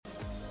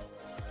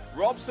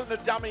Robson, the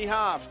dummy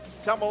half.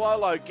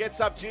 Tamalolo gets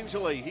up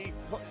gingerly. He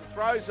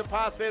throws a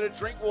pass there to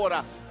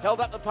Drinkwater.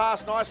 Held up the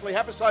pass nicely.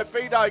 Hapaso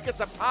Fido gets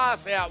a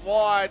pass out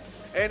wide.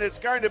 And it's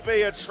going to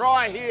be a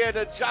try here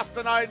to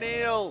Justin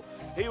O'Neill.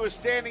 He was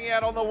standing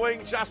out on the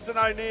wing, Justin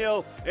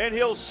O'Neill, and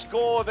he'll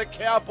score the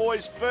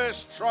Cowboys'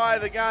 first try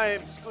of the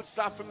game. Good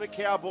stuff from the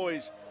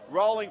Cowboys.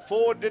 Rolling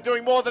forward, they're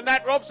doing more than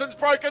that. Robson's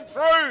broken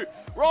through.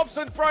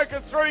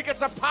 He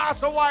gets a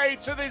pass away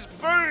to this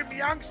boom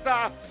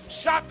youngster.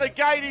 Shut the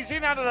gate, he's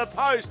in under the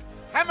post.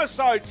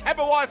 Hamaso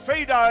Tabawai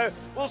Fido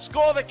will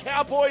score the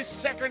Cowboys'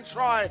 second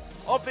try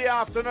of the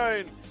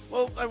afternoon.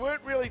 Well, they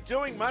weren't really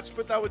doing much,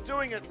 but they were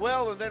doing it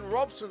well, and then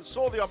Robson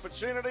saw the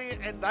opportunity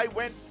and they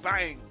went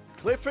bang.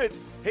 Clifford,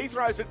 he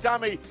throws a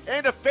dummy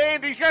and a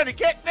fan. He's going to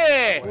get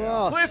there.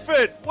 Wow.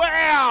 Clifford,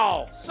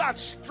 wow. Such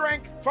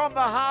strength from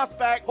the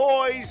halfback.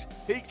 Boys,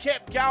 he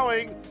kept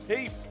going.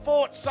 He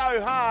fought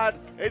so hard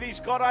and he's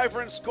got over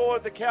and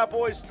scored the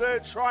Cowboys'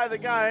 third try of the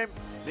game.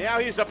 Now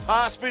here's a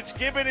pass.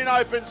 Fitzgibbon in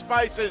open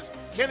spaces.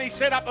 Can he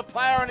set up a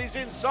player on his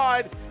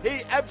inside?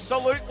 He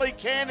absolutely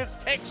can. It's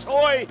Tex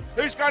Hoy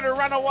who's going to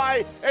run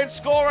away and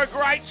score a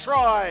great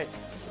try.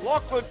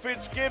 Lachlan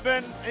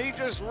Fitzgibbon, he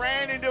just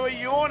ran into a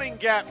yawning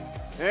gap.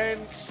 And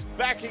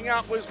backing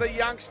up was the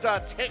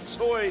youngster, Tex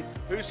Hoy,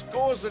 who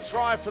scores the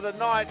try for the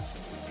Knights.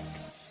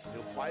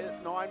 He'll play it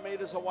 9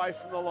 metres away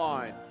from the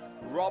line.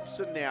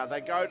 Robson now, they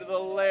go to the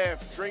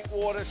left.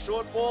 Drinkwater,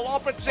 short ball,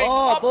 Oppenchik.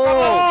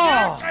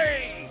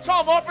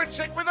 Tom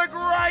Oppenchik with a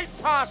great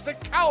pass to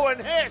Cohen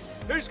Hess,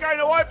 who's going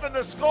to open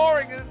the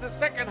scoring in the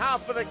second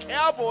half for the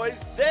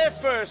Cowboys. Their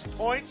first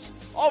points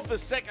of the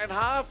second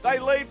half. They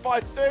lead by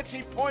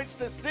 30 points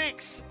to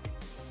 6.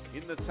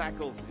 In the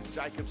tackle is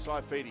Jacob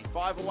Saifidi.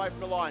 5 away from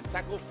the line.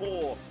 Tackle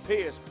 4.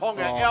 Pierce,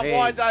 Ponga, out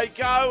wide they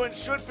go, and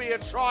should be a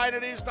try, and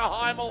it is to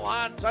Heimel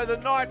Hunt. So the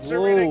Knights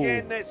are in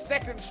again, their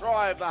second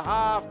try of the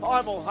half.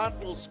 Heimel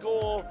Hunt will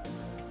score.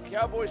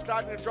 Cowboys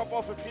starting to drop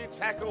off a few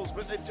tackles,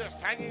 but they're just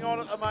hanging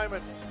on at the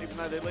moment, even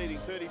though they're leading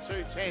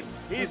 32-10.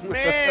 Here's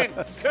Mann,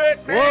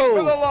 Kurt Mann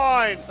for the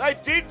line. They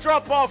did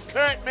drop off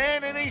Kurt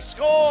Mann, and he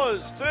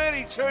scores.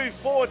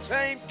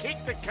 32-14,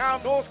 kick to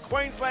come. North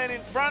Queensland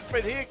in front,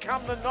 but here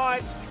come the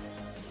Knights.